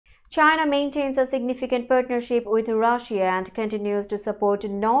China maintains a significant partnership with Russia and continues to support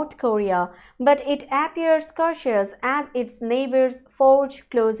North Korea, but it appears cautious as its neighbors forge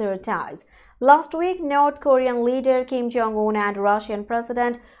closer ties. Last week, North Korean leader Kim Jong-un and Russian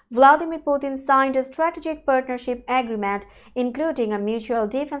President Vladimir Putin signed a strategic partnership agreement, including a mutual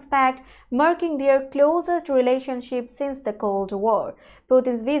defense pact, marking their closest relationship since the Cold War.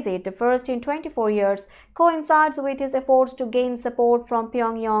 Putin's visit, the first in 24 years, coincides with his efforts to gain support from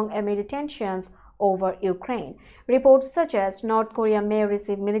Pyongyang amid tensions over Ukraine. Reports suggest North Korea may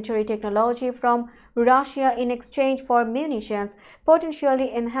receive military technology from Russia in exchange for munitions,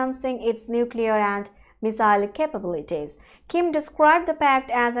 potentially enhancing its nuclear and missile capabilities. Kim described the pact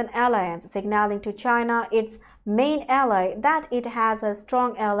as an alliance, signaling to China, its main ally, that it has a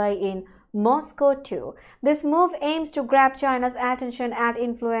strong ally in Moscow too. This move aims to grab China's attention and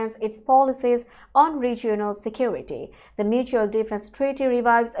influence its policies on regional security. The Mutual Defense Treaty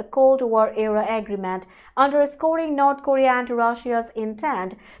revives a Cold War-era agreement, underscoring North Korea and Russia's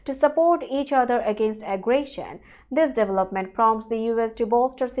intent to support each other against aggression. This development prompts the US to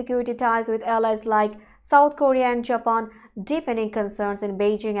bolster security ties with allies like South Korea and Japan, deepening concerns in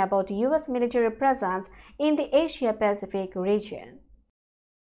Beijing about US military presence in the Asia-Pacific region.